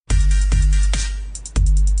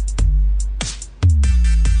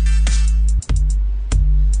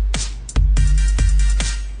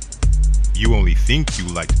think you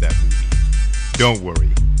liked that movie. Don't worry,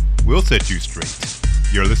 we'll set you straight.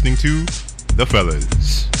 You're listening to The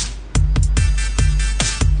Fellas.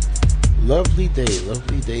 Lovely day,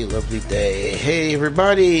 lovely day, lovely day. Hey,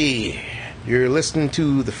 everybody. You're listening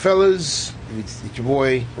to The Fellas. It's your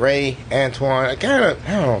boy, Ray, Antoine. I don't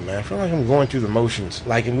know, man. I feel like I'm going through the motions.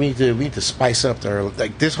 Like, we need to spice up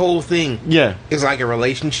like, this whole thing is like a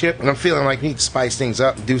relationship. And I'm feeling like we need to spice things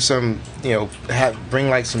up. Do some, bring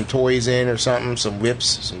like some toys in or something. Some whips,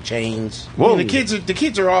 some chains. Whoa. I mean, the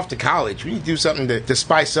kids are off to college. We need to do something to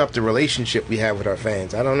spice up the relationship we have with our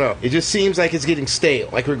fans. I don't know. It just seems like it's getting stale.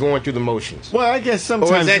 Like we're going through the motions. Well, I guess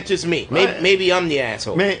sometimes... Or is that just me? Maybe I'm the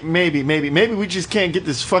asshole. Maybe we just can't get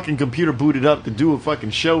this fucking computer booted up to do a fucking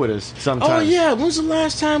show with us sometimes. Oh, yeah. When's the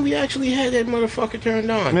last time we actually had that motherfucker turned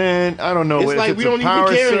on? Man, I don't know. It's like we don't even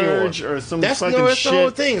care anymore. Or some that's fucking that's shit. the whole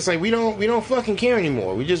thing. It's like we don't fucking care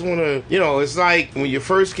anymore. We just want to, it's like when you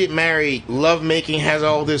first get married, lovemaking has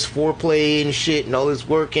all this foreplay and shit and all this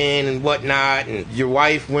working and whatnot, and your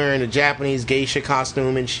wife wearing a Japanese geisha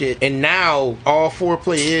costume and shit. And now all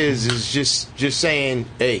foreplay is just saying,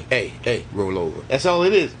 hey, roll over. That's all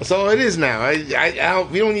it is. That's all it is now.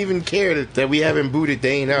 We don't even care that we haven't booted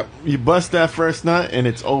Dane up. You bust that first nut and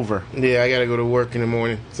it's over. Yeah, I gotta go to work in the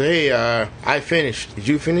morning. Say, hey, I finished. Did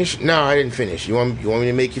you finish? No, I didn't finish. You want me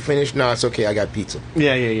to make you finish? No, it's okay. I got pizza.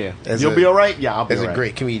 Yeah. You'll be all right? Yeah, I'll be all right. As a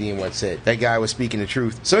great comedian once said. That guy was speaking the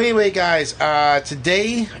truth. So anyway, guys,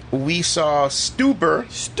 today we saw Stuber,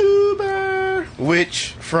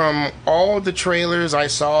 which from all the trailers I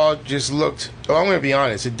saw just looked... Oh, I'm gonna be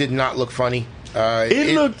honest. It did not look funny.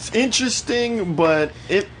 It looked interesting, but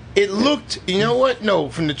It looked, you know what? No,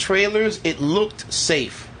 from the trailers, it looked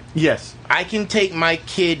safe. Yes. I can take my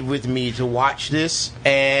kid with me to watch this,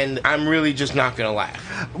 and I'm really just not going to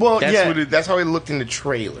laugh. Well, that's how it looked in the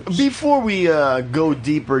trailers. Before we go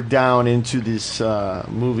deeper down into this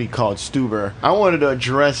movie called Stuber, I wanted to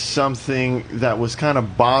address something that was kind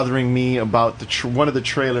of bothering me about one of the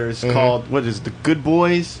trailers called, what is it, The Good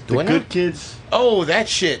Boys? The Good Kids? Oh, that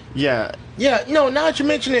shit. Yeah. Yeah, no, now that you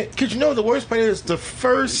mention it, because the worst part is the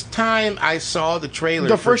first time I saw the trailer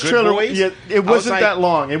Boys, yeah, it wasn't that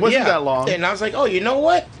long. It wasn't that long. And I was like, oh, you know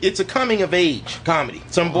what? It's a coming-of-age comedy.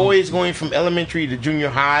 Some boys going from elementary to junior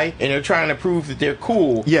high, and they're trying to prove that they're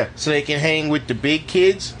cool so they can hang with the big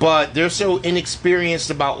kids, but they're so inexperienced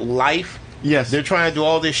about life. Yes. They're trying to do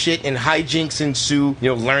all this shit, and hijinks ensue,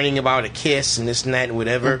 learning about a kiss and this and that and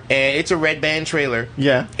whatever. And it's a Red Band trailer.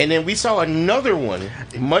 Yeah. And then we saw another one,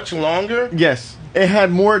 much longer. Yes. It had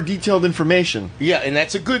more detailed information. Yeah, and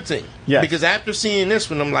that's a good thing. Yes. Because after seeing this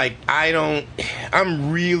one, I'm like,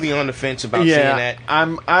 I'm really on the fence about seeing that.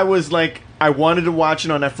 I was like, I wanted to watch it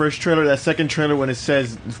on that first trailer, that second trailer when it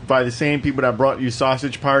says by the same people that brought you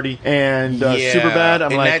Sausage Party and Superbad.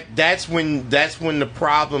 I'm like, that's when the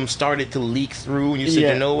problem started to leak through, and you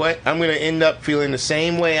said, you know what? I'm gonna end up feeling the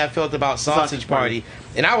same way I felt about Sausage Party.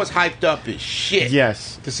 And I was hyped up as shit.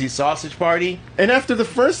 Yes. To see Sausage Party. And after the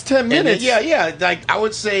first 10 minutes... like, I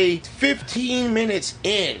would say 15 minutes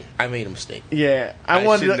in, I made a mistake. Yeah. I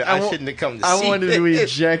shouldn't have come to see I wanted to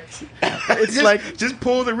eject. It's just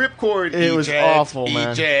pull the ripcord. It was awful,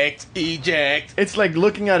 man. Eject. It's like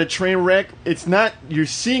looking at a train wreck. It's not... You're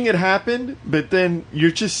seeing it happen, but then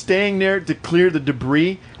you're just staying there to clear the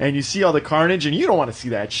debris, and you see all the carnage, and you don't want to see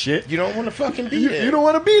that shit. You don't want to fucking be there. You don't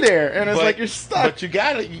want to be there. And it's like you're stuck. But you got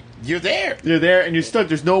it. You're there. You're there, and you're stuck.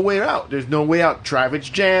 There's no way out. Traffic's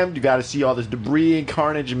jammed. You got to see all this debris and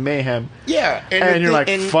carnage and mayhem. Yeah. And you're like,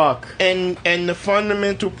 fuck. And the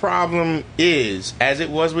fundamental problem is, as it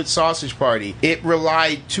was with Sausage Party, it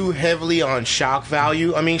relied too heavily on shock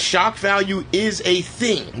value. I mean, shock value is a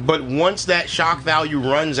thing, but once that shock value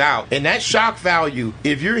runs out, and that shock value,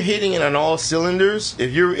 if you're hitting it on all cylinders,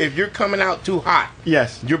 if you're coming out too hot,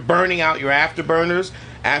 yes, you're burning out your afterburners.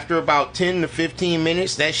 After about 10 to 15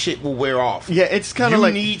 minutes, that shit will wear off. Yeah, it's kind of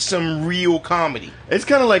like... You need some real comedy. It's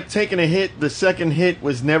kind of like taking a hit. The second hit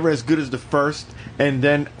was never as good as the first, and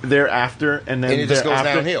then thereafter, and then it just goes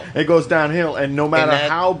downhill. It goes downhill, and no matter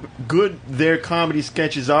how good their comedy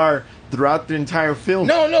sketches are throughout the entire film...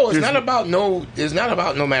 No, it's not about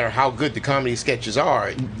no matter how good the comedy sketches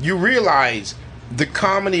are. You realize the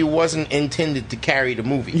comedy wasn't intended to carry the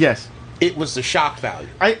movie. Yes. It was the shock value.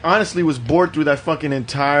 I honestly was bored through that fucking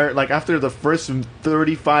entire... Like, after the first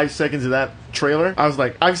 35 seconds of that trailer, I was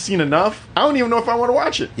like, I've seen enough. I don't even know if I want to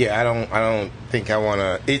watch it. Yeah, I don't think I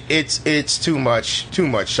want to... It's too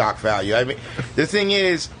much shock value. I mean, the thing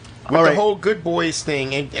is, with All the right. whole Good Boys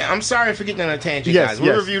thing, and I'm sorry for getting on a tangent, Yes, guys.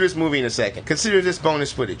 We'll yes. review this movie in a second. Consider this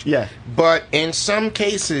bonus footage. Yeah. But in some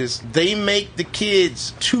cases, they make the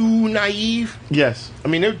kids too naive. Yes. I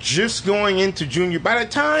mean, they're just going into junior. By the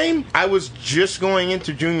time I was just going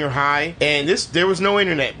into junior high, and there was no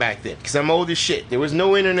internet back then, because I'm old as shit. There was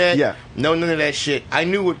no internet. Yeah. No, none of that shit. I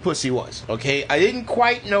knew what pussy was, okay? I didn't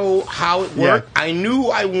quite know how it worked. Yeah. I knew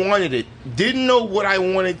I wanted it. Didn't know what I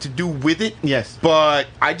wanted to do with it. Yes. But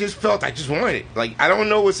I just felt I just wanted it. Like, I don't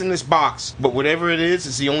know what's in this box, but whatever it is,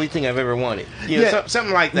 it's the only thing I've ever wanted. You know,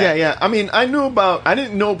 something like that. Yeah. I mean, I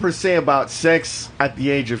didn't know per se about sex at the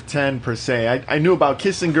age of 10 per se. I knew about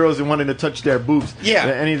kissing girls and wanting to touch their boobs. Yeah.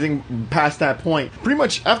 Anything past that point. Pretty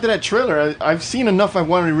much after that trailer, I've seen enough I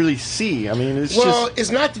want to really see. I mean,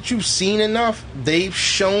 It's not that you've seen enough. They've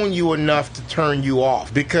shown you enough to turn you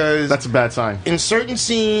off, because that's a bad sign. in certain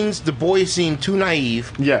scenes, the boys seem too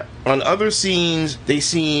naive. Yeah. On other scenes, they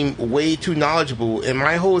seem way too knowledgeable. And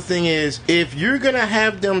my whole thing is, if you're going to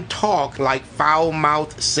have them talk like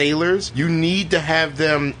foul-mouthed sailors, you need to have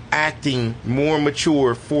them acting more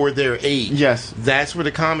mature for their age. Yes. That's where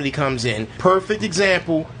the comedy comes in. Perfect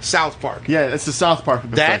example, South Park. Yeah, it's the South Park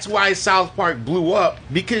effect. That's why South Park blew up,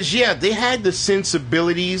 because they had the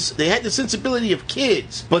sensibilities, they had the sensibility of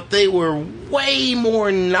kids, but they were way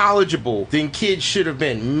more knowledgeable than kids should have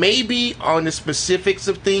been. Maybe on the specifics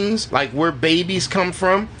of things, like where babies come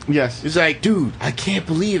from. Yes. It's like, dude, I can't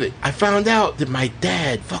believe it. I found out that my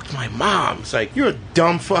dad fucked my mom. It's like, you're a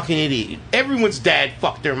dumb fucking idiot. Everyone's dad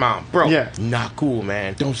fucked their mom. Bro, Yeah. not cool,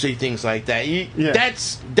 man. Don't say things like that. Yeah.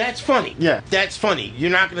 That's funny. Yeah. That's funny. You're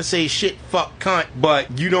not gonna say shit, fuck, cunt,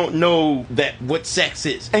 but you don't know what sex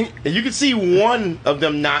is. And you can see one of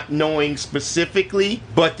them not knowing specifically,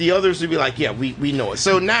 but the others would be like, yeah, we know it.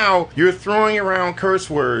 So now you're throwing around curse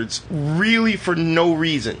words really for no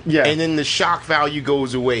reason. Yeah. And then the shock value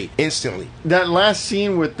goes away instantly. that last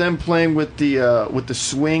scene with them playing with the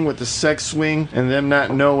swing, with the sex swing, and them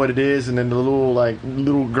not know what it is, and then the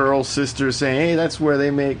little girl sister saying, "Hey, that's where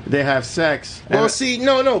they have sex." Well, And- see,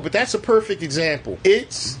 no, but that's a perfect example.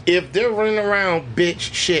 It's if they're running around bitch,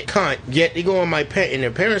 shit, cunt, yet they go in in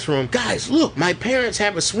their parents' room. Guys, look, my parents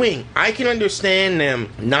have a swing. I can understand them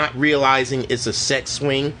not realizing it's a sex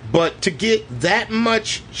swing, but to get that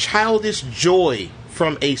much childish joy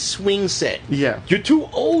from a swing set. Yeah. You're too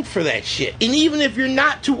old for that shit. And even if you're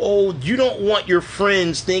not too old, you don't want your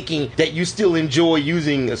friends thinking that you still enjoy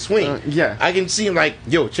using a swing. Yeah. I can see them like,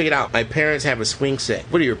 yo, check it out. My parents have a swing set.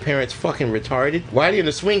 What are your parents fucking retarded? Why are they in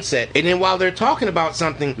a swing set? And then while they're talking about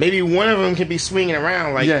something, maybe one of them can be swinging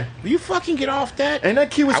around like, Yeah. will you fucking get off that? And that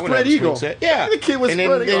kid was I wouldn't spread have a swing eagle. set. Yeah. The kid was and then,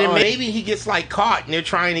 spread and eagle. then maybe he gets like caught and they're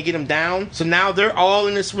trying to get him down. So now they're all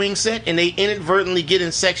in the swing set and they inadvertently get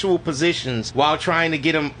in sexual positions while trying to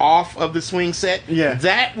get him off of the swing set. Yeah.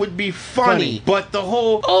 That would be funny. But the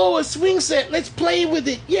whole, oh, a swing set, let's play with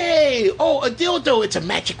it. Yay. Oh, a dildo, it's a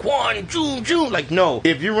magic wand. Joom, joom. Like, no.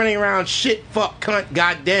 If you're running around shit, fuck, cunt,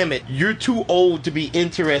 goddamn it, you're too old to be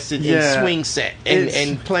interested in Yeah. swing set It's-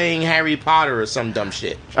 and playing Harry Potter or some dumb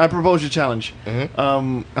shit. I propose your challenge.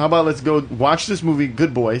 How about let's go watch this movie,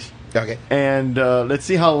 Good Boys, Okay. and let's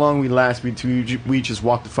see how long we last between we just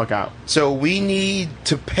walk the fuck out. So we need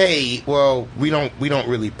to pay. Well, we don't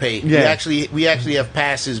really pay. Yeah. We actually have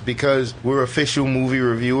passes because we're official movie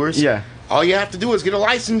reviewers. Yeah. All you have to do is get a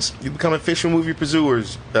license. You become official movie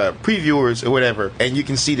previewers, or whatever, and you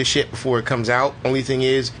can see the shit before it comes out. Only thing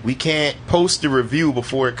is, we can't post the review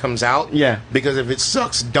before it comes out. Yeah. Because if it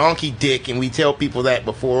sucks donkey dick and we tell people that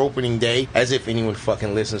before opening day, as if anyone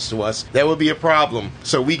fucking listens to us, that would be a problem.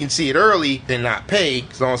 So we can see it early and not pay,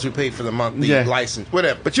 as long as we pay for the monthly Yeah. license,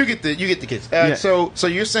 whatever. But you get the kids. Yeah. So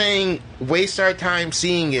you're saying waste our time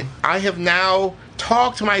seeing it. I have now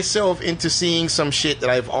talked myself into seeing some shit that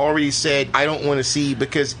I've already said I don't want to see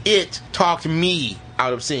because it talked me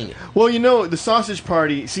out of seeing it. Well, the Sausage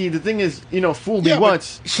Party. See, the thing is, fool me Yeah, but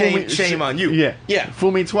once, shame on you. Yeah, Yeah. Fool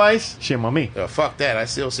me twice, shame on me. Fuck that. I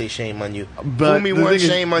still say shame on you. But Fool me the once, thing is-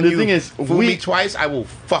 shame on the you. thing is, Fool me twice, I will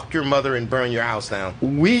fuck your mother and burn your house down.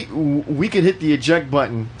 We could hit the eject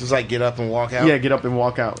button. Just like get up and walk out. Yeah, get up and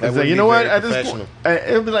walk out. That It's would like, you be know what? very At this point,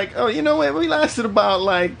 it'll be like, oh, you know what? We lasted about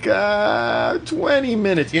 20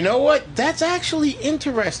 minutes. You know what? That's actually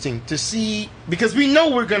interesting to see because we know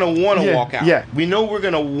we're gonna want to Yeah, walk out. yeah. We know we're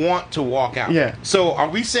gonna want to walk out. Yeah. So are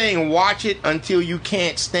we saying watch it until you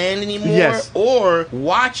can't stand anymore, Yes. or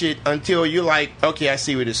watch it until you're like, okay, I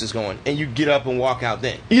see where this is going, and you get up and walk out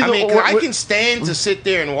then? I Either mean, 'cause or- I can stand to sit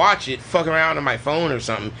there and watch it, fuck around on my phone or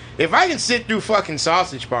something. If I can sit through fucking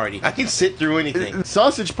Sausage Party, I can sit through anything.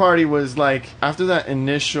 Sausage Party was like, after that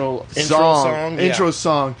initial intro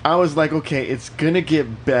song, I was like, okay, it's gonna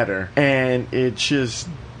get better, and it just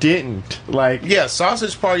didn't. Like, Yeah,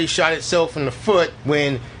 Sausage Party shot itself in the foot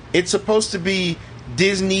when it's supposed to be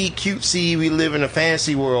Disney cutesy, we live in a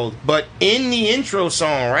fantasy world, but in the intro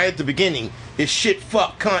song right at the beginning, it's shit,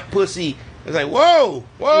 fuck, cunt, pussy. It's like, whoa,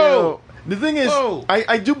 whoa. you know, the thing is, Whoa.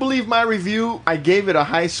 I do believe my review, I gave it a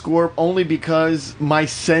high score only because my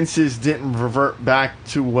senses didn't revert back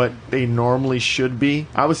to what they normally should be.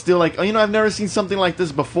 I was still like, oh, you know, I've never seen something like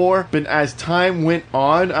this before. But as time went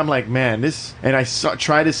on, I'm like, man, this... And I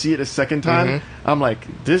tried to see it a second time. I'm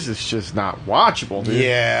like, this is just not watchable, dude.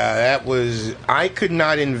 Yeah, that was... I could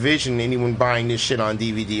not envision anyone buying this shit on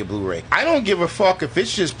DVD or Blu-ray. I don't give a fuck if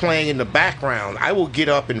it's just playing in the background. I will get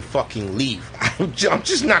up and fucking leave. I'm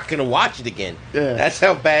just not gonna watch it again. Yeah. That's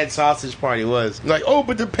how bad Sausage Party was. Like, oh,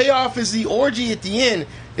 but the payoff is the orgy at the end.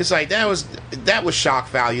 It's like, that was shock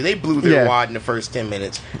value. They blew their Yeah. wad in the first 10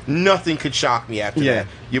 minutes. Nothing could shock me after Yeah. that.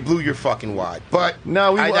 You blew your fucking wad. But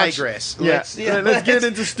Now I watched- digress. Yeah, let's get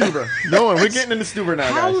into Stuber. No, we're getting into Stuber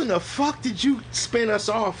now, How guys. in the fuck did you spin us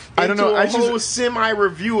off I don't know, into a I just- whole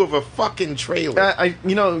semi-review of a fucking trailer? I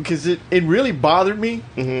you know, because it really bothered me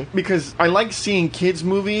because I like seeing kids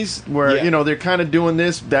movies where Yeah. you know they're kind of doing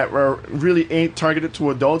this that are really ain't targeted to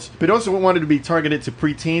adults, but also wanted to be targeted to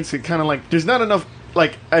preteens. It kind of like there's not enough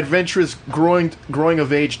like adventurous growing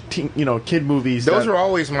of age kid movies. Those that, are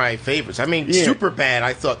always my favorites. I mean, Yeah. Super Bad,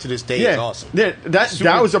 I thought to this day yeah, is awesome. Yeah,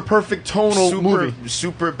 that was a perfect tonal movie.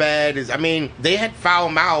 Super Bad is. I mean, they had foul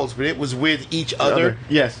mouths, but it was with each other.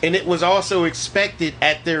 Yes. and it was also expected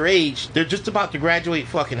at their age. They're just about to graduate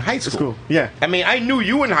fucking high school. School, yeah. I mean, I knew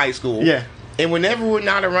you in high school. Yeah. And whenever we're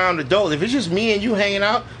not around adults, if it's just me and you hanging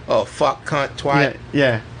out, oh fuck, cunt, twat.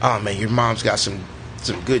 Yeah. Oh man, your mom's got some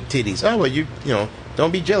good titties. Oh well, you know.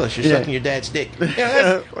 Don't be jealous. You're Yeah. sucking your dad's dick.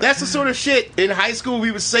 That's the sort of shit in high school we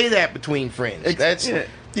would say that between friends. That's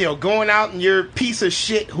yeah. going out and you're piece of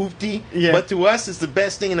shit hoopty. Yeah. But to us, it's the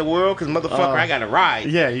best thing in the world because motherfucker, I got a ride.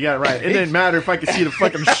 Yeah, you got it right. It didn't matter if I could see the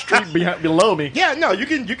fucking street below me. Yeah, no, you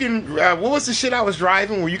can. What was the shit I was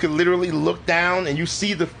driving where you could literally look down and you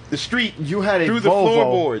see the street? You had a through the Volvo.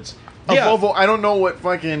 floorboards. A Yeah. Volvo. I don't know what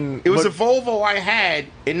fucking. It was what- a Volvo I had,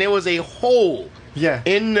 and there was a hole. Yeah.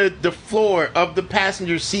 In the floor of the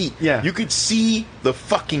passenger seat. Yeah. You could see the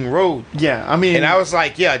fucking road. Yeah, I mean, And I was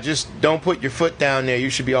like, yeah, just don't put your foot down there. You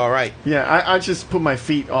should be all right. yeah, I just put my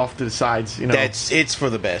feet off to the sides, you know. It's for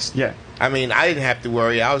the best. Yeah. I mean, I didn't have to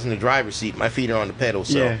worry. I was in the driver's seat. My feet are on the pedal,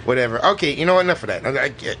 so Yeah. whatever. Okay, you know what? Enough of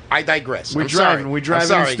that. I digress. We're I'm driving. sorry. We're driving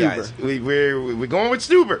I'm sorry, in Stuber. guys. We're going with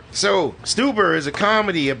Stuber. So, Stuber is a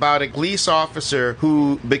comedy about a police officer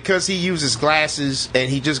who, because he uses glasses and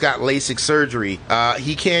he just got LASIK surgery,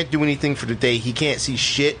 he can't do anything for the day. He can't see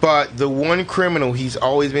shit. But the one criminal he's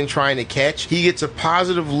always been trying to catch, he gets a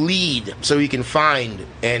positive lead so he can find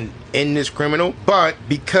and end this criminal. But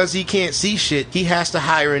because he can't see shit, he has to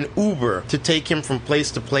hire an Uber to take him from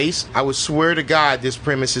place to place. I would swear to God this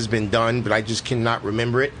premise has been done, but I just cannot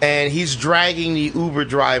remember it. And he's dragging the Uber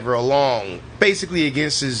driver along, basically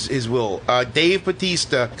against his will. Dave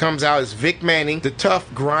Bautista comes out as Vic Manning, the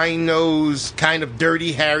tough, grind-nosed, kind of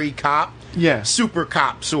dirty Harry cop. Yeah. Super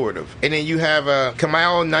cop, sort of. And then you have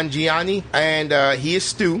Kamal Nanjiani, and he is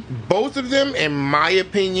Stu. Both of them, in my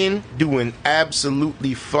opinion, do an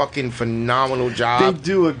absolutely fucking phenomenal They job.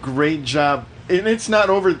 do a great job, and it's not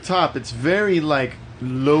over the top. It's very like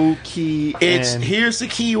low key. And Here's the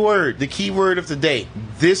key word. The key word of the day.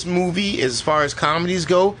 This movie, as far as comedies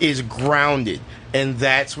go, is grounded. And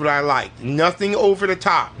that's what I like. Nothing over the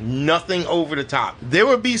top. Nothing over the top. There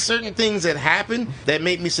will be certain things that happen that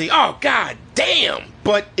make me say, oh, God damn.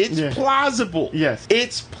 But it's Yeah. plausible. Yes.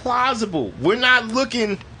 It's plausible. We're not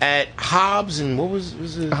looking at Hobbs and what was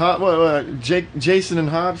it? Jason and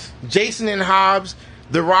Hobbs. Jason and Hobbs.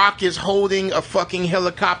 The Rock is holding a fucking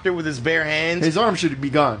helicopter with his bare hands. His arm should be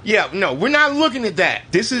gone. Yeah, no, we're not looking at that.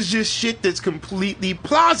 This is just shit that's completely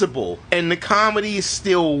plausible, and the comedy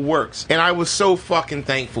still works. And I was so fucking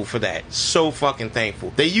thankful for that. So fucking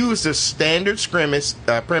thankful. They used a standard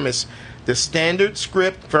premise the standard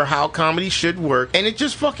script for how comedy should work, and it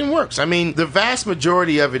just fucking works. I mean, the vast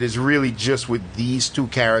majority of it is really just with these two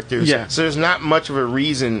characters. Yeah. So there's not much of a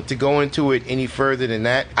reason to go into it any further than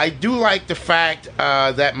that. I do like the fact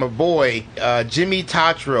that my boy, Jimmy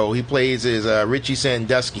Tatro, he plays as Richie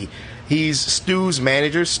Sandusky. He's Stu's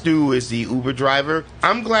manager. Stu is the Uber driver.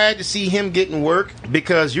 I'm glad to see him getting work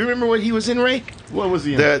because you remember what he was in, Ray? What was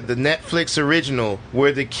he in? The Netflix original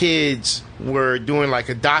where the kids were doing like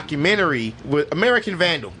a documentary with American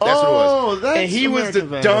Vandal. That's what it was. That's and he American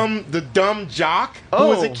was Vandal. the dumb jock who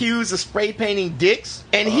was accused of spray painting dicks.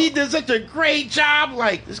 And he did such a great job.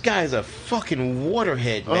 Like, this guy is a fucking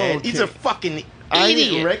waterhead, man. Okay. He's a fucking idiot. I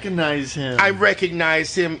didn't recognize him. I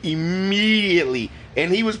recognized him immediately. And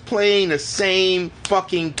he was playing the same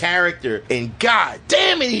fucking character. And god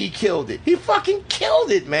damn it, he killed it. He fucking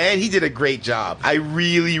killed it, man. He did a great job. I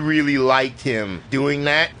really, really liked him doing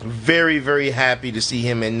that. Very, very happy to see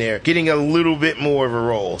him in there, getting a little bit more of a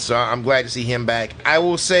role. So I'm glad to see him back. I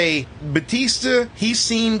will say, Batista, he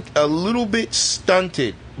seemed a little bit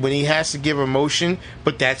stunted when he has to give emotion,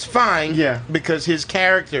 but that's fine. Yeah. Because his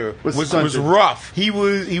character was rough. He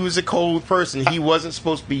was a cold person. He wasn't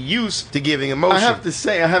supposed to be used to giving emotion. I have to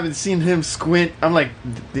say, I haven't seen him squint. I'm like,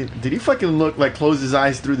 did he fucking look like close his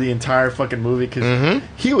eyes through the entire fucking movie? Because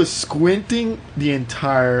he was squinting the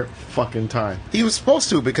entire fucking time. He was supposed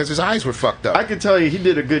to because his eyes were fucked up. I can tell you, he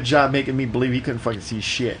did a good job making me believe he couldn't fucking see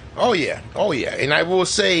shit. Oh yeah. And I will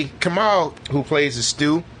say, Kamal, who plays the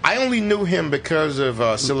Stu, I only knew him because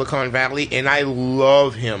of Silicon Valley, and I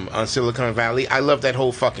love him on Silicon Valley. I love that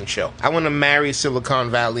whole fucking show. I want to marry Silicon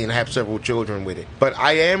Valley and have several children with it. But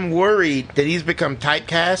I am worried that he's become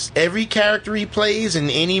typecast. Every character he plays in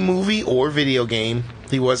any movie or video game,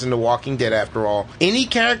 he was in The Walking Dead after all, any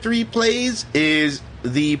character he plays is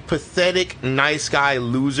the pathetic nice guy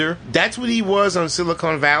loser. That's what he was on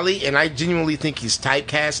Silicon Valley, and I genuinely think he's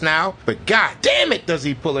typecast now. But god damn it, does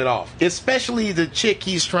he pull it off. Especially the chick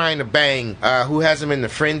he's trying to bang, who has him in the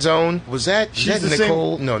friend zone. Was that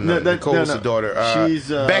Nicole? No, Nicole's the daughter. She's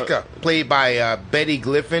Becca, played by Betty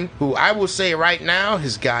Gliffin, who I will say right now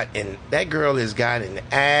that girl has got an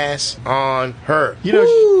ass on her. You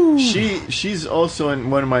know, she's also in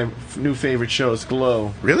one of my new favorite shows,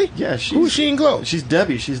 Glow. Really? Yeah. Who's she in Glow? She's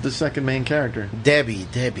Debbie. She's the second main character. Debbie.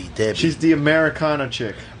 She's the Americana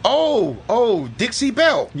chick. Oh, Dixie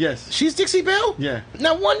Belle. Yes. She's Dixie Belle? Yeah.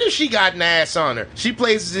 No wonder she got an ass on her. She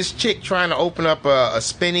plays this chick trying to open up a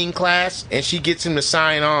spinning class, and she gets him to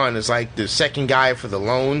sign on as like the second guy for the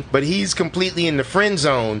loan, but he's completely in the friend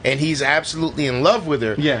zone, and he's absolutely in love with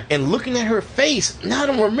her. Yeah. And looking at her face, now that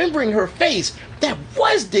I'm remembering her face, that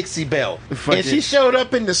was Dixie Belle. And she showed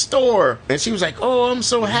up in the store, and she was like, oh, I'm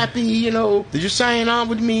so happy, did you sign on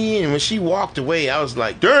with me? And when she walked away, I was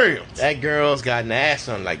like, damn, that girl's got an ass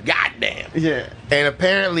on, like, goddamn. Yeah. And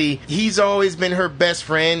apparently, he's always been her best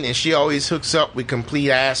friend, and she always hooks up with complete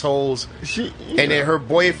assholes. And then her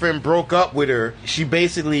boyfriend broke up with her. She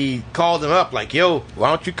basically called him up, like, yo, why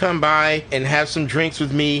don't you come by and have some drinks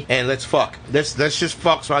with me, and let's fuck. Let's just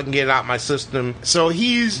fuck so I can get it out my system. So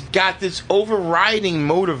he's got this overriding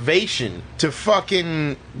motivation to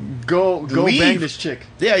fucking go leave. Bang this chick.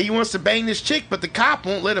 Yeah, he wants to bang this chick, but the cop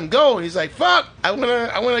won't let him go. And he's like, fuck, I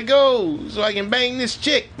wanna go so I can bang this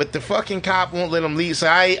chick. But the fucking cop won't let him leave. So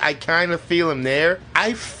I kind of feel him there.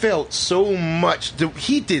 I felt so much.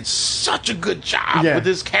 He did such a good job with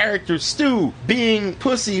this character, Stu, being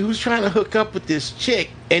pussy who's trying to hook up with this chick.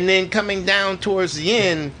 And then coming down towards the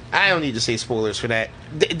end, I don't need to say spoilers for that.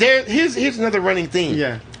 Here's another running theme.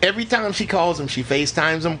 Yeah. Every time she calls him, she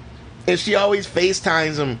FaceTimes him. And she always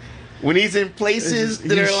FaceTimes him when he's in places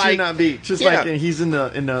that are like, not be just like he's in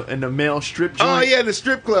the male strip joint. Oh yeah, the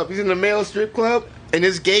strip club. He's in the male strip club, and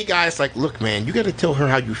this gay guy's like, look, man, you got to tell her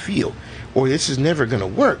how you feel, or this is never gonna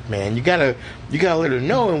work, man. You gotta let her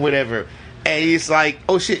know and whatever. And he's like,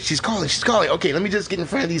 oh shit, she's calling. Okay, let me just get in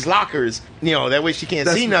front of these lockers, that way she can't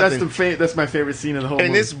see nothing. That's my favorite scene in the whole movie.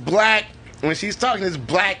 And this black. When she's talking, this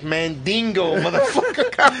black mandingo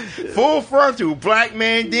motherfucker, full frontal black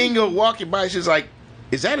mandingo walking by, she's like,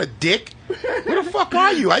 "Is that a dick? Where the fuck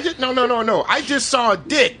are you? No. I just saw a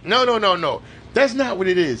dick. No. That's not what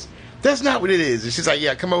it is. And she's like,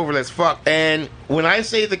 yeah, come over, let's fuck. And when I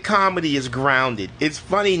say the comedy is grounded, it's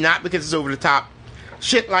funny not because it's over the top.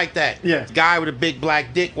 Shit like that. Yeah. Guy with a big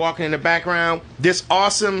black dick walking in the background. This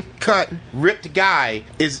awesome cut, ripped guy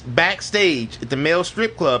is backstage at the male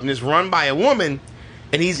strip club and is run by a woman,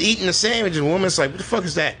 and he's eating a sandwich, and the woman's like, what the fuck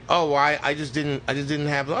is that? Oh, I just didn't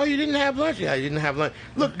have lunch. Oh, you didn't have lunch? Yeah, I didn't have lunch.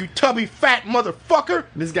 Look, you tubby fat motherfucker.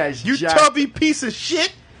 This guy's tubby piece of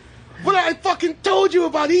shit. But I fucking told you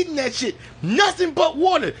about eating that shit. Nothing but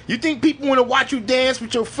water. You think people want to watch you dance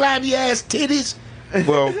with your flabby ass titties?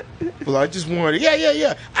 Well, I just wanted.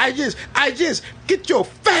 Yeah. I just get your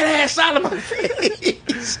fat ass out of my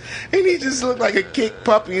face. And he just looked like a kick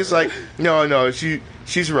puppy. He's like, no,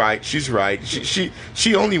 she's right.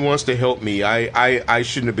 She only wants to help me. I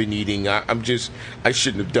shouldn't have been eating. I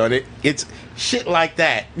shouldn't have done it. It's shit like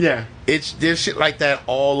that. Yeah. There's shit like that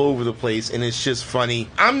all over the place, and it's just funny.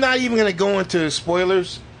 I'm not even gonna go into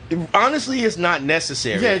spoilers. Honestly, it's not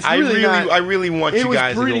necessary. Yeah, it's really not. I really want you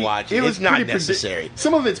guys to go watch it. It's not pretty necessary.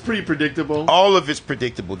 Some of it's pretty predictable. All of it's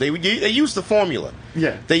predictable. They use the formula.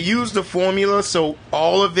 Yeah. They use the formula, so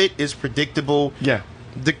all of it is predictable. Yeah.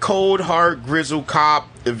 The cold, hard, grizzled cop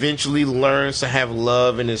eventually learns to have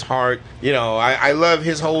love in his heart. You know, I love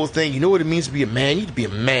his whole thing. You know what it means to be a man? You need to be a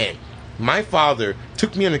man. My father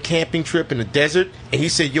took me on a camping trip in the desert, and he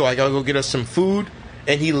said, yo, I gotta go get us some food.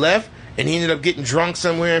 And he left. And he ended up getting drunk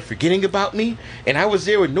somewhere and forgetting about me. And I was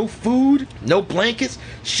there with no food, no blankets,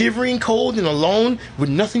 shivering cold and alone with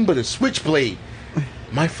nothing but a switchblade.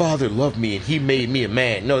 My father loved me and he made me a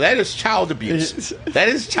man. No, that is child abuse. That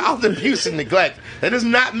is child abuse and neglect. That does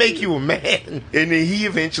not make you a man. And then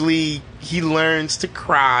he learns to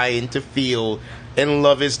cry and to feel and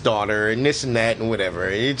love his daughter and this and that and whatever.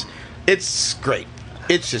 It's great.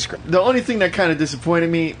 It's just great. The only thing that kind of disappointed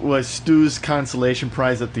me was Stu's consolation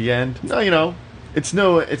prize at the end. No, it's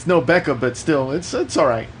no Becca, but still, it's all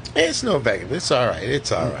right. It's no Becca. It's all right.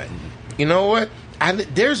 It's all right. You know what?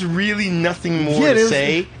 There's really nothing more to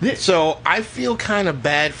say. So I feel kind of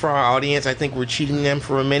bad for our audience. I think we're cheating them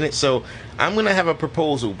for a minute. So I'm gonna have a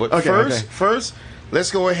proposal. But first,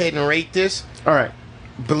 let's go ahead and rate this. All right.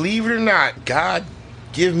 Believe it or not, God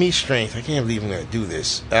give me strength. I can't believe I'm gonna do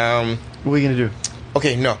this. What are you gonna do?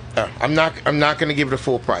 Okay, no, I'm not going to give it a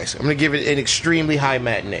full price. I'm going to give it an extremely high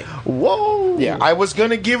matinee. Whoa! Yeah, I was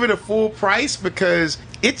going to give it a full price because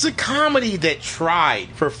it's a comedy that tried.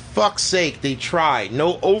 For fuck's sake, they tried.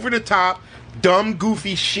 No over the top, dumb,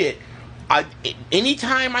 goofy shit.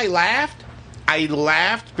 Anytime I laughed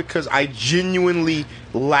because I genuinely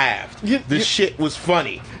laughed. The shit was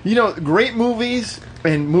funny. You know, great movies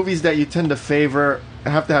and movies that you tend to favor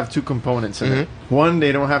have to have two components in it. One,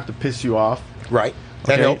 they don't have to piss you off. Right.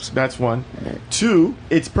 That helps. That's one. Two,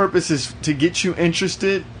 its purpose is to get you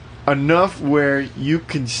interested enough where you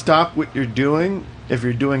can stop what you're doing if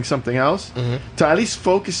you're doing something else, to at least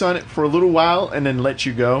focus on it for a little while and then let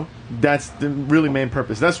you go. That's the really main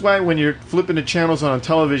purpose. That's why when you're flipping the channels on a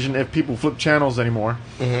television, if people flip channels anymore,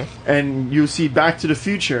 and you see Back to the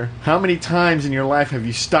Future, how many times in your life have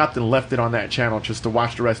you stopped and left it on that channel just to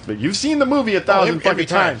watch the rest of it? You've seen the movie 1,000 fucking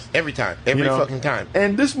times. Every fucking time.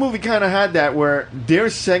 And this movie kind of had that where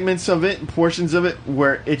there's segments of it and portions of it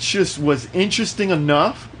where it just was interesting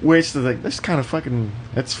enough where it's like, this kind of fucking,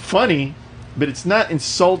 it's funny, but it's not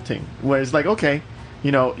insulting. Where it's like, okay,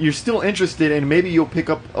 you're still interested, and maybe you'll pick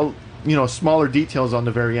up, smaller details on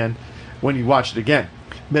the very end when you watch it again.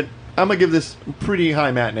 But I'm gonna give this pretty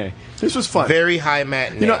high matinee. This was fun. Very high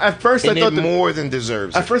matinee. At first I thought more than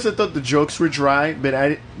deserves. At first I thought the jokes were dry,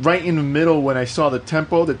 but right in the middle when I saw the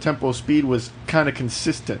tempo speed was kind of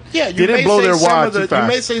consistent. Yeah, you didn't blow their wad too fast. You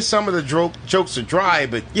may say some of the jokes are dry,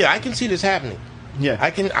 but yeah, I can see this happening. Yeah, I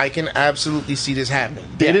can absolutely see this happening.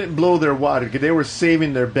 They didn't blow their wad because they were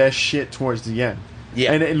saving their best shit towards the end.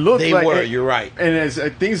 Yeah, and it looked they like were. You're right. And as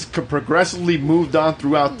things progressively moved on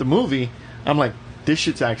throughout the movie, I'm like, this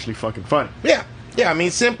shit's actually fucking funny. Yeah. I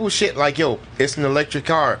mean, simple shit like, yo, it's an electric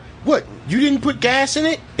car. What? You didn't put gas in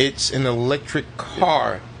it? It's an electric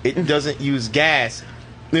car. It doesn't use gas.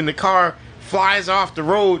 Then the car flies off the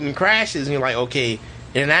road and crashes, and you're like, okay,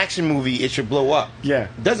 in an action movie, it should blow up. Yeah.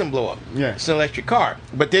 It doesn't blow up. Yeah. It's an electric car.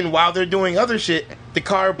 But then while they're doing other shit, the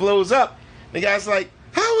car blows up. The guy's like,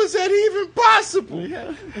 how is that even possible?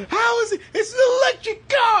 Yeah. How is it? It's an electric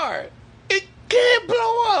car. It can't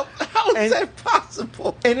blow up. How is that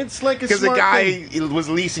possible? And it's like because the guy was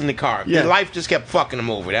leasing the car. Yeah. Life just kept fucking him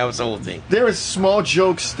over. That was the whole thing. There were small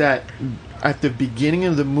jokes that at the beginning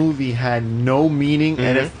of the movie had no meaning,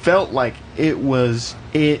 and it felt like it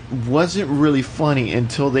wasn't really funny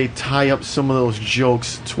until they tie up some of those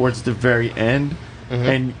jokes towards the very end,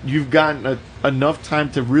 and you've gotten enough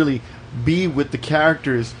time to really be with the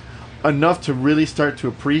characters enough to really start to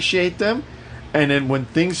appreciate them, and then when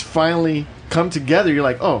things finally come together, you're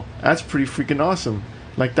like, oh, that's pretty freaking awesome.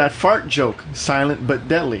 Like that fart joke, silent but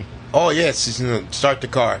deadly. Oh yes, start the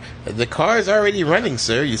car. The car is already running,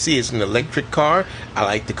 sir. You see, it's an electric car. I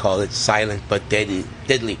like to call it silent but deadly.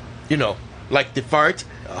 Like the fart.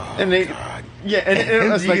 Oh, and they, God. Yeah,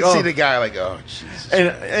 and it's you like, can see oh. the guy like, oh, Jesus.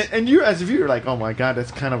 And you, as a viewer, like, oh my god,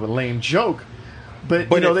 that's kind of a lame joke.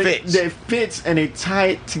 But you know, it fits. It fits, and they tie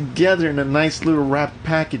it together in a nice little wrapped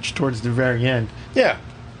package towards the very end. Yeah.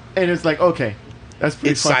 And it's like, okay, that's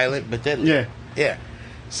pretty It's fun. silent but deadly. Yeah. Yeah.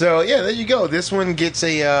 So yeah, there you go. This one gets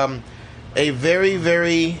a very,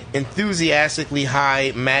 very enthusiastically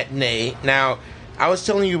high matinee. Now, I was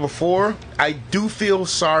telling you before, I do feel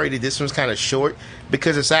sorry that this one's kind of short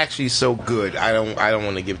because it's actually so good. I don't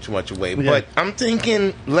want to give too much away, Yeah. but I'm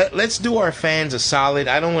thinking let's do our fans a solid.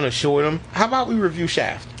 I don't want to short them. How about we review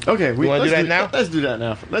Shaft? Okay, You wanna let's do that now? Let's do that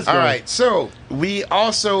now. Let's All go. right, so we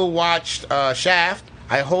also watched Shaft.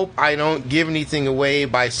 I hope I don't give anything away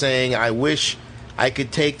by saying I wish I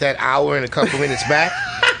could take that hour and a couple minutes back.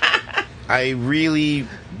 I really,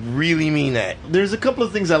 really mean that. There's a couple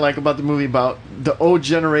of things I like about the movie about the old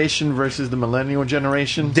generation versus the millennial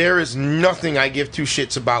generation. There is nothing I give two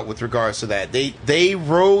shits about with regards to that. They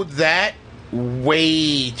rode that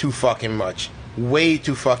way too fucking much. Way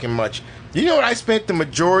too fucking much. You know what I spent the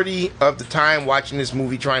majority of the time watching this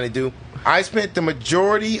movie trying to do? I spent the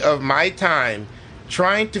majority of my time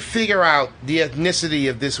trying to figure out the ethnicity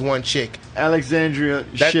of this one chick. Alexandria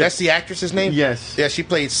That's the actress's name? Yes. Yeah, she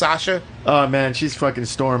played Sasha. Oh man, she's fucking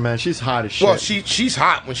Storm, man. She's hot as shit. Well, she's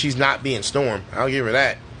hot when she's not being Storm. I'll give her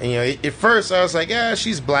that. And, you know, at first I was like, yeah,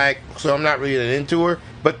 she's black, so I'm not really that into her.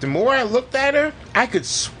 But the more I looked at her, I could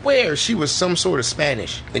swear she was some sort of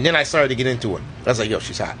Spanish. And then I started to get into her. I was like, yo,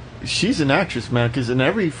 she's hot. She's an actress, man, because in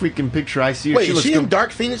every freaking picture I see her, Wait, she is looks she in com-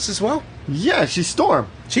 Dark Phoenix as well? Yeah, she's Storm.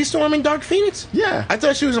 She's Storm in Dark Phoenix? Yeah. I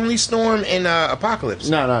thought she was only Storm in Apocalypse.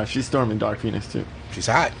 No, she's Storm in Dark Phoenix too. She's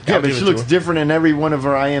hot. Yeah, I'll but give she it to looks her. different in every one of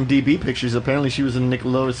her IMDb pictures. Apparently, she was in some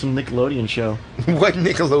Nickelodeon show. What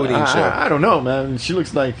Nickelodeon show? I don't know, man. She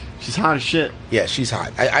looks like she's hot as shit. Yeah, she's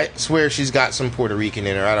hot. I swear she's got some Puerto Rican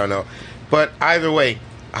in her. I don't know. But either way,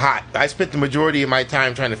 hot. I spent the majority of my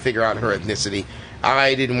time trying to figure out her ethnicity.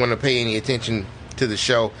 I didn't want to pay any attention to the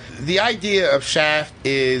show. The idea of Shaft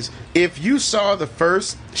is if you saw the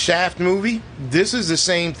first Shaft movie, this is the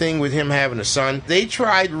same thing with him having a son. They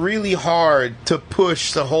tried really hard to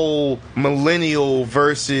push the whole millennial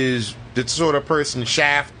versus the sort of person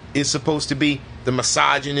Shaft is supposed to be. The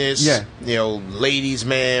misogynist, Yeah. you know, ladies'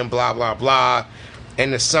 man, blah, blah, blah.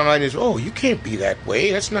 And the son is, oh, you can't be that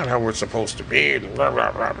way. That's not how we're supposed to be. Blah,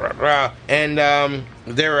 blah, blah, blah, blah. And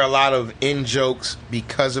there are a lot of in-jokes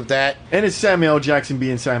because of that. And it's Samuel L. Jackson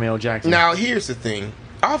being Samuel L. Jackson. Now, here's the thing.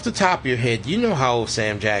 Off the top of your head, you know how old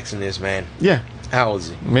Sam Jackson is, man. Yeah. How old is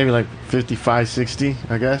he? Maybe like 55, 60,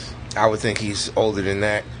 I guess. I would think he's older than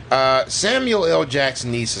that. Samuel L.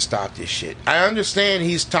 Jackson needs to stop this shit. I understand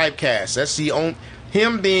he's typecast. That's the only...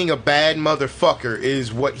 Him being a bad motherfucker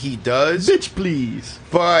is what he does. Bitch, please.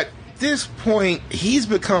 But at this point, he's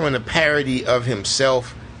becoming a parody of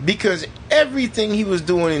himself because everything he was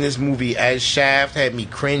doing in this movie as Shaft had me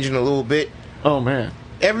cringing a little bit. Oh, man.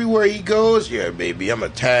 Everywhere he goes, yeah, baby, I'm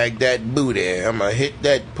going to tag that booty. I'm going to hit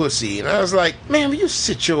that pussy. And I was like, man, will you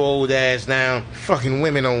sit your old ass down? Fucking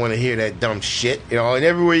women don't want to hear that dumb shit. You know, and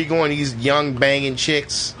everywhere you going, these young banging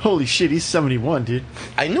chicks. Holy shit, he's 71, dude.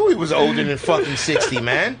 I knew he was older than fucking 60,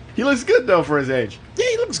 man. He looks good, though, for his age. Yeah,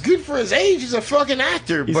 he looks good for his age. He's a fucking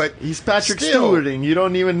actor, but He's Patrick still, Stewart, and you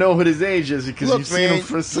don't even know what his age is because look, you've seen man, him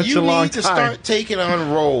for such you a long need to time. start taking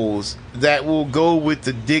on roles that will go with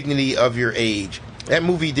the dignity of your age. That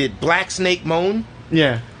movie did Black Snake Moan.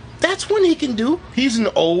 Yeah. That's when he can do. He's an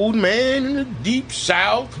old man in the deep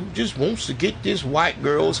south who just wants to get this white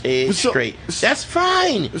girl's head straight. That's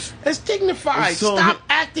fine. That's dignified. So Stop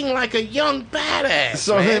acting like a young badass.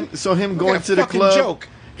 So him Look going at a to the fucking club, joke.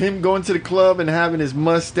 him going to the club and having his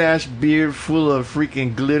mustache beard full of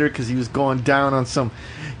freaking glitter because he was going down on some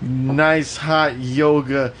nice hot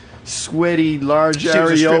yoga, sweaty large She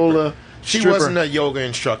was a areola. She stripper. wasn't a yoga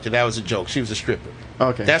instructor. That was a joke. She was a stripper.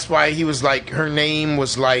 Okay. That's why he was like, her name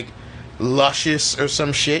was like Luscious or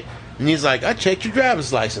some shit. And he's like, I checked your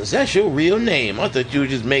driver's license. That's your real name. I thought you were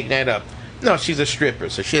just making that up. No, she's a stripper,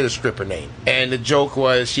 so she had a stripper name. And the joke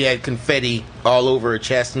was she had confetti all over her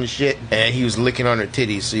chest and shit, and he was licking on her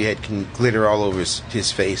titties, so he had glitter all over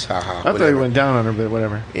his face. Haha. I thought he went down on her, but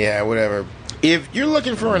whatever. Yeah, whatever. If you're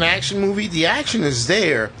looking for an action movie, the action is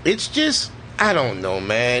there. It's just, I don't know,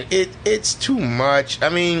 man. It's too much. I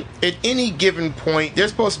mean, at any given point, they're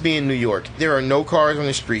supposed to be in New York. There are no cars on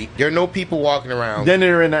the street. There are no people walking around. Then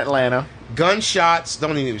they're in Atlanta. Gunshots.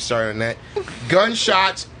 Don't even start on that.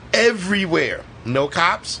 Gunshots everywhere. No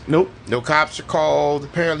cops. Nope. No cops are called.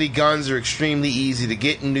 Apparently guns are extremely easy to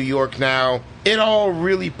get in New York now. It all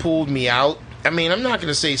really pulled me out. I mean, I'm not going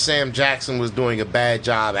to say Sam Jackson was doing a bad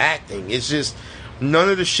job acting. It's just None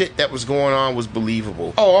of the shit that was going on was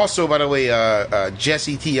believable. Oh, also, by the way,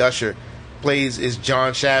 Jesse T. Usher is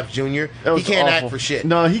John Shaft Jr. He can't act for shit.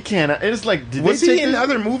 No, he can't. It's like, was he in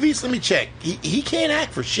other movies? Let me check. He can't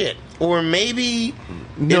act for shit. Or maybe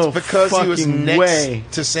it's because he was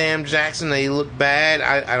next to Sam Jackson that he looked bad.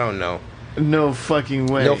 I don't know. No fucking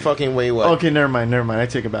way. No fucking way what? Okay, never mind. I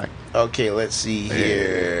take it back. Okay, let's see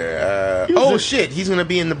here. Shit, he's going to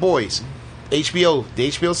be in The Boys. the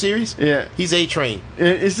HBO series? Yeah. He's A-Train.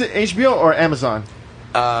 Is it HBO or Amazon?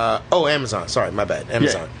 Amazon. Sorry, my bad.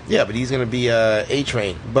 Amazon. Yeah, but he's going to be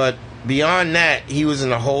A-Train. But beyond that, he was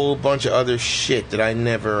in a whole bunch of other shit that I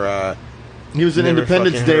never... he was in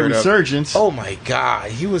Independence Day Resurgence. Oh, my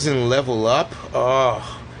God. He was in Level Up.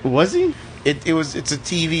 Oh. Was he? It's a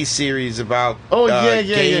TV series about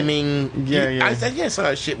gaming. Yeah. I think I saw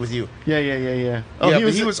that shit with you. Yeah. Oh,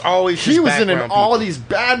 he was always just in people. all these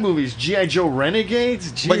bad movies. G.I. Joe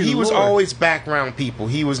Renegades. But he was always background people.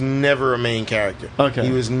 He was never a main character. Okay.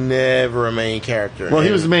 He was never a main character. Well, he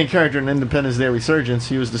was the main character in Independence Day Resurgence.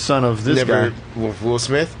 He was the son of this guy. With Will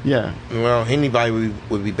Smith? Yeah. Well, anybody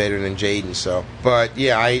would be better than Jaden, so. But,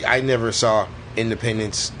 yeah, I never saw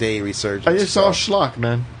Independence Day Resurgence. I just saw Schlock,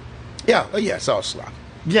 man. Yeah, I saw Schlock.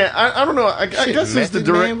 Yeah, I don't know. I guess it's the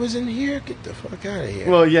director. Man was in here. Get the fuck out of here.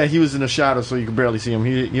 Well, yeah, he was in the shadow, so you could barely see him.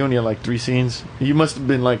 He only had like 3 scenes. He must have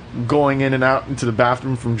been like going in and out into the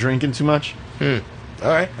bathroom from drinking too much. All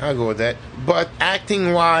right, I'll go with that. But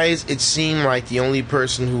acting wise, it seemed like the only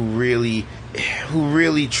person who really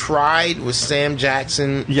tried was Sam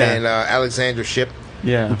Jackson and Alexandra Shipp,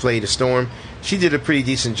 who played the Storm. She did a pretty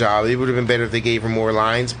decent job. It would have been better if they gave her more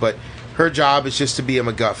lines, but her job is just to be a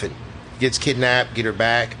MacGuffin. Gets kidnapped, get her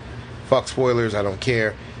back. Fuck spoilers, I don't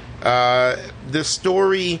care. The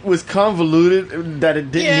story was convoluted that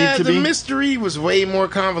it didn't need to be. Yeah, the mystery was way more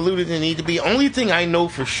convoluted than it needed to be. Only thing I know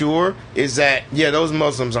for sure is that those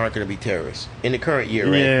Muslims aren't going to be terrorists in the current year,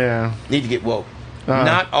 right? Yeah, need to get woke.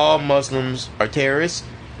 Not all Muslims are terrorists,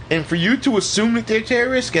 and for you to assume that they're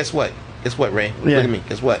terrorists, guess what? Guess what, Ray? Look at me.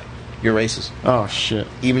 Guess what? You're racist. Oh shit!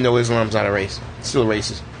 Even though Islam's not a race, it's still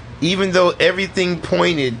racist. Even though everything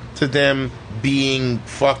pointed to them being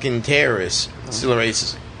fucking terrorists, still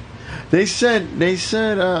racist. They said,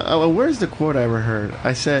 where's the quote I ever heard?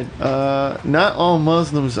 I said, not all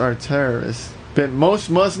Muslims are terrorists, but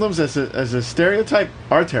most Muslims, as a stereotype,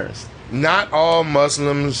 are terrorists. Not all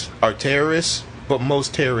Muslims are terrorists, but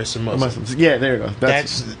most terrorists are Muslims. Yeah, there you go.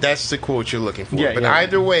 That's the quote you're looking for. Yeah, but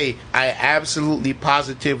either way, I absolutely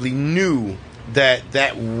positively knew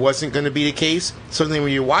that wasn't going to be the case. So then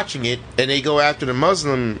when you're watching it and they go after the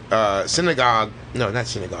Muslim mosque,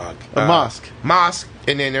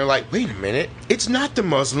 and then they're like, wait a minute, it's not the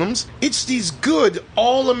Muslims, it's these good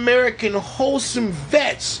all-American wholesome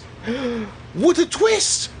vets with a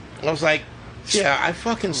twist. I was like, yeah, I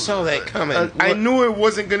fucking saw that coming. I knew it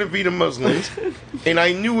wasn't going to be the Muslims. And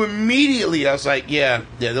I knew immediately, I was like, yeah,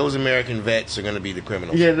 those American vets are going to be the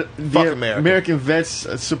criminals. Yeah, fuck America. American vets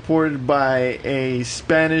supported by a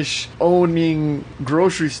Spanish-owning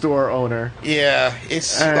grocery store owner. Yeah,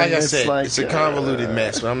 it's like I said, it's a convoluted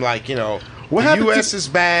mess. But I'm like, the U.S. is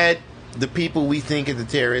bad. The people we think are the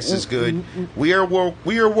terrorists is good. We are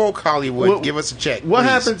woke Hollywood. Give us a check. What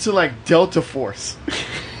happened to, like, Delta Force?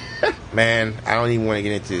 Man, I don't even want to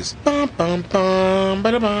get into this.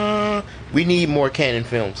 We need more canon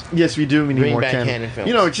films. Yes, we do. We need Bring more back canon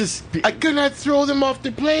films. I cannot throw them off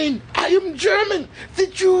the plane. I am German. The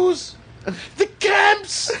Jews, the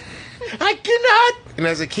camps. I cannot. And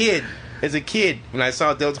as a kid, when I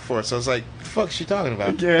saw Delta Force, I was like, "The fuck is she talking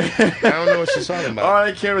about?" Yeah. I don't know what she's talking about. All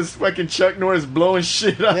I care was fucking Chuck Norris blowing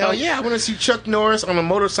shit up. Hell yeah, I want to see Chuck Norris on a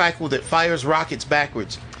motorcycle that fires rockets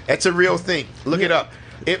backwards. That's a real thing. Look it up.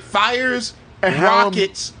 It fires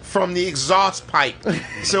rockets from the exhaust pipe.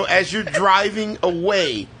 So as you're driving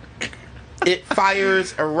away, it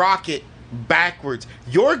fires a rocket backwards.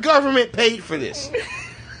 Your government paid for this.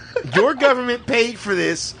 Your government paid for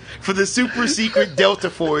this, for the super secret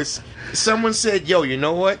Delta Force. Someone said, yo, you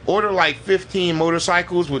know what? Order like 15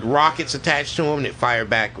 motorcycles with rockets attached to them that fire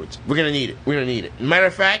backwards. We're going to need it. Matter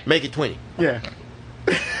of fact, make it 20. Yeah.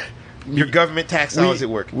 Your government tax dollars at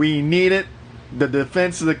work. We need it. The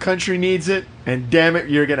defense of the country needs it, and damn it,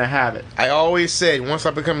 you're gonna have it. I always said, once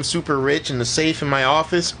I become super rich and the safe in my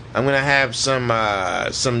office, I'm gonna have some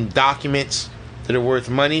documents that are worth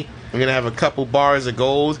money. I'm gonna have a couple bars of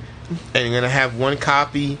gold, and I'm gonna have one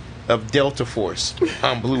copy of Delta Force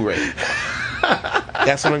on Blu-ray.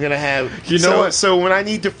 That's what I'm gonna have. You know what? So when I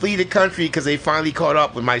need to flee the country because they finally caught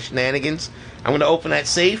up with my shenanigans, I'm gonna open that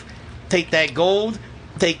safe, take that gold,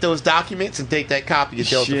 take those documents and take that copy of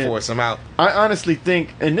Delta Shit. Force. I'm out. I honestly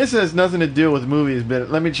think, and this has nothing to do with movies, but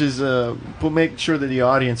let me just make sure that the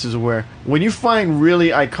audience is aware. When you find really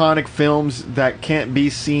iconic films that can't be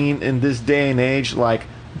seen in this day and age, like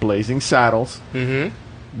Blazing Saddles,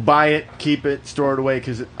 buy it, keep it, store it away,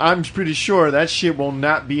 because I'm pretty sure that shit will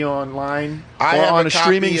not be online or on a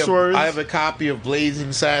streaming source. I have a copy of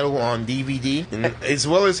Blazing Saddle on DVD, and as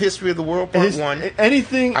well as History of the World Part 1.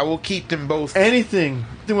 Anything, I will keep them both. anything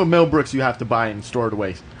with Mel Brooks, you have to buy and store it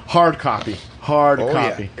away. Hard copy. Hard Oh,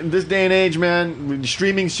 copy. yeah. In this day and age, man, with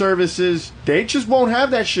streaming services, they just won't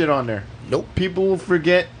have that shit on there. Nope. People will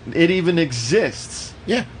forget it even exists.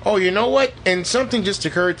 Yeah. Oh, you know what? And something just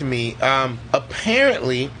occurred to me.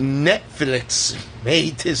 Apparently, Netflix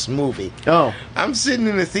made this movie. Oh. I'm sitting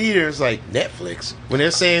in the theaters like, Netflix? When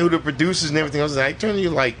they're saying who the producers and everything else, I turn to you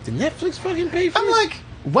like, did Netflix fucking pay for I'm this? like,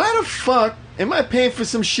 why the fuck am I paying for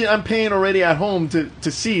some shit I'm paying already at home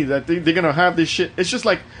to see that they're gonna have this shit? It's just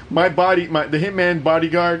like the Hitman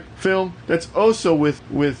Bodyguard film that's also with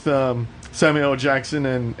Samuel L. Jackson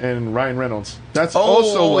and Ryan Reynolds. That's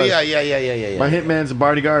also what yeah. My Hitman's a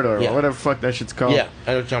Bodyguard or Yeah. whatever the fuck that shit's called. Yeah,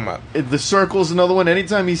 I know what you're talking about. The Circle's another one.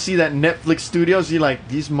 Anytime you see that Netflix Studios, you're like,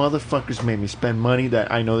 these motherfuckers made me spend money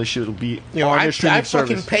that I know this shit will be You know, on I their streaming fucking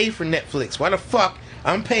service. pay for Netflix. Why the fuck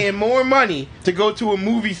I'm paying more money to go to a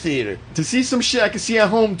movie theater? To see some shit I can see at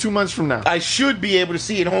home 2 months from now. I should be able to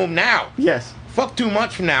see it home now. Yes. Fuck 2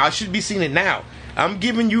 months from now. I should be seeing it now. I'm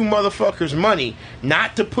giving you motherfuckers money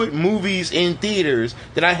not to put movies in theaters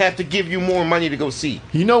that I have to give you more money to go see.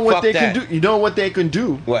 You know what Fuck they that. can do? You know what they can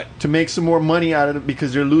do? What? To make some more money out of it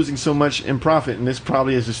because they're losing so much in profit. And this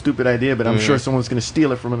probably is a stupid idea, but I'm sure someone's going to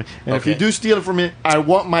steal it from me. And if you Okay. do steal it from me, I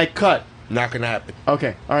want my cut. Not gonna happen.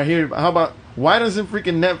 Okay. All right, here. How about, why doesn't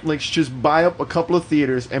freaking Netflix just buy up a couple of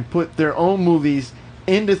theaters and put their own movies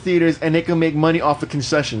into theaters and they can make money off of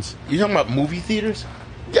concessions? You talking about movie theaters?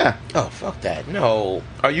 Yeah. Oh, fuck that. No.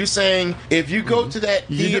 Are you saying if you go to that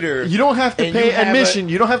theater... You don't have to and pay you have admission.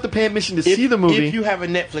 You don't have to pay admission to see the movie. If you have a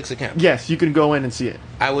Netflix account. Yes, you can go in and see it.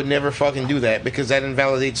 I would never fucking do that because that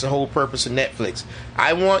invalidates the whole purpose of Netflix.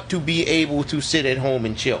 I want to be able to sit at home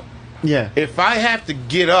and chill. Yeah. If I have to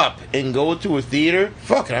get up and go to a theater,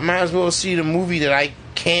 fuck it, I might as well see the movie that I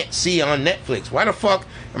can't see on Netflix. Why the fuck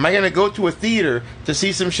am I gonna go to a theater to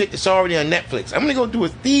see some shit that's already on Netflix? I'm gonna go to a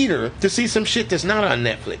theater to see some shit that's not on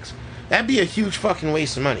Netflix. That'd be a huge fucking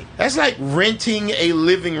waste of money. That's like renting a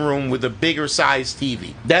living room with a bigger size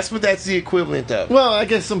TV. That's what that's the equivalent of. Well, I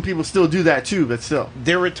guess some people still do that too, but still.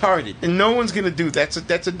 They're retarded, and no one's gonna do that.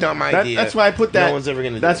 That's a dumb idea. That's why I put that. No one's ever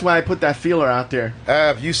gonna. That's do why I put that feeler out there.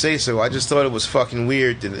 If you say so. I just thought it was fucking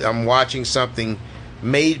weird that I'm watching something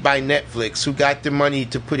made by Netflix, who got the money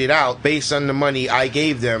to put it out based on the money I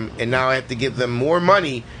gave them, and now I have to give them more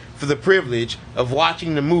money for the privilege of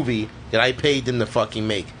watching the movie that I paid them to fucking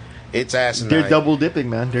make. It's asinine. They're double dipping,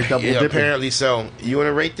 man. They're double Yeah, dipping. apparently so. You want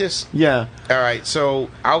to rate this? Yeah. All right, so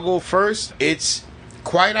I'll go first. It's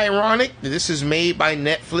quite ironic that this is made by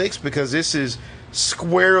Netflix because this is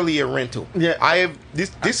squarely a rental. Yeah. I have this.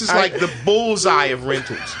 This is like the bullseye of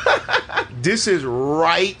rentals. This is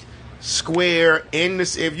right square in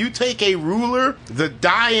this. If you take a ruler, the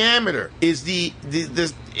diameter is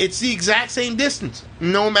it's the exact same distance,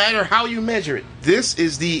 no matter how you measure it. This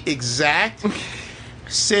is the exact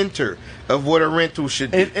center of what a rental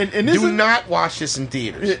should be. And do isn't- not watch this in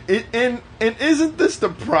theaters. And isn't this the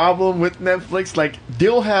problem with Netflix? Like,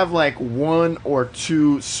 they'll have like one or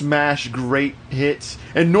two smash great hits,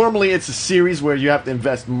 and normally it's a series where you have to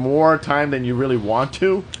invest more time than you really want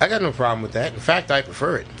to. I got no problem with that. In fact, I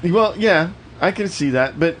prefer it. Well, yeah, I can see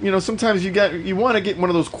that, but sometimes you want to get one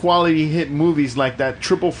of those quality hit movies like that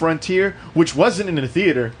Triple Frontier, which wasn't in the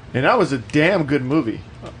theater, and that was a damn good movie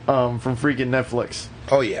from freaking Netflix.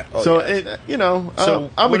 Oh yeah. Oh, So yeah. so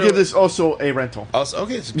I'm what gonna give are- this also a rental. Also,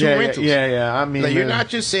 okay, it's two Yeah, rentals. yeah. I mean, Now, you're not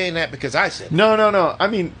just saying that because I said it. No. I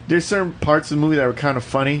mean, there's certain parts of the movie that were kind of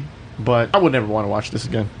funny, but I would never want to watch this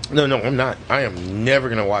again. No, I'm not. I am never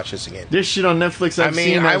gonna watch this again. There's shit on Netflix I've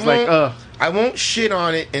seen I that's like, I won't shit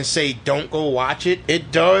on it and say don't go watch it.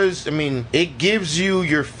 It does. I mean, it gives you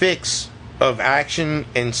your fix of action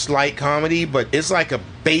and slight comedy, but it's like a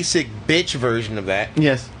basic bitch version of that.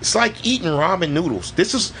 yes. It's like eating ramen noodles.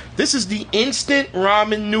 This is the instant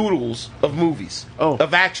ramen noodles of movies. Oh.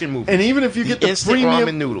 Of action movies. And even if you get the instant premium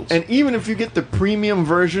ramen noodles. and even if you get the premium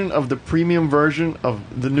version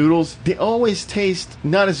of the noodles, they always taste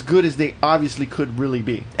not as good as they obviously could really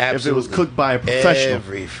be if it was Absolutely. cooked by a professional.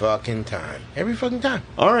 Every fucking time. Every fucking time.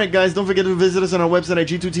 All right, guys, don't forget to visit us on our website at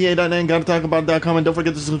g2ta.net and gottatalkabout.com, and don't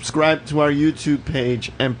forget to subscribe to our YouTube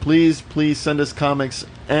page. And please send us comics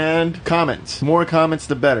and comments. More comments,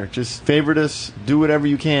 the better. Just favorite us. Do whatever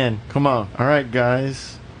you can. Come on. All right,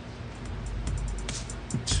 guys.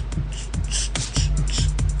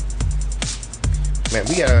 Man,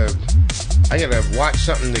 I gotta watch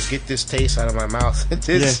something to get this taste out of my mouth.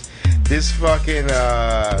 This fucking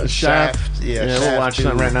Shaft. Yeah, we'll watch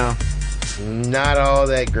something right now. Not all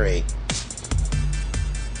that great.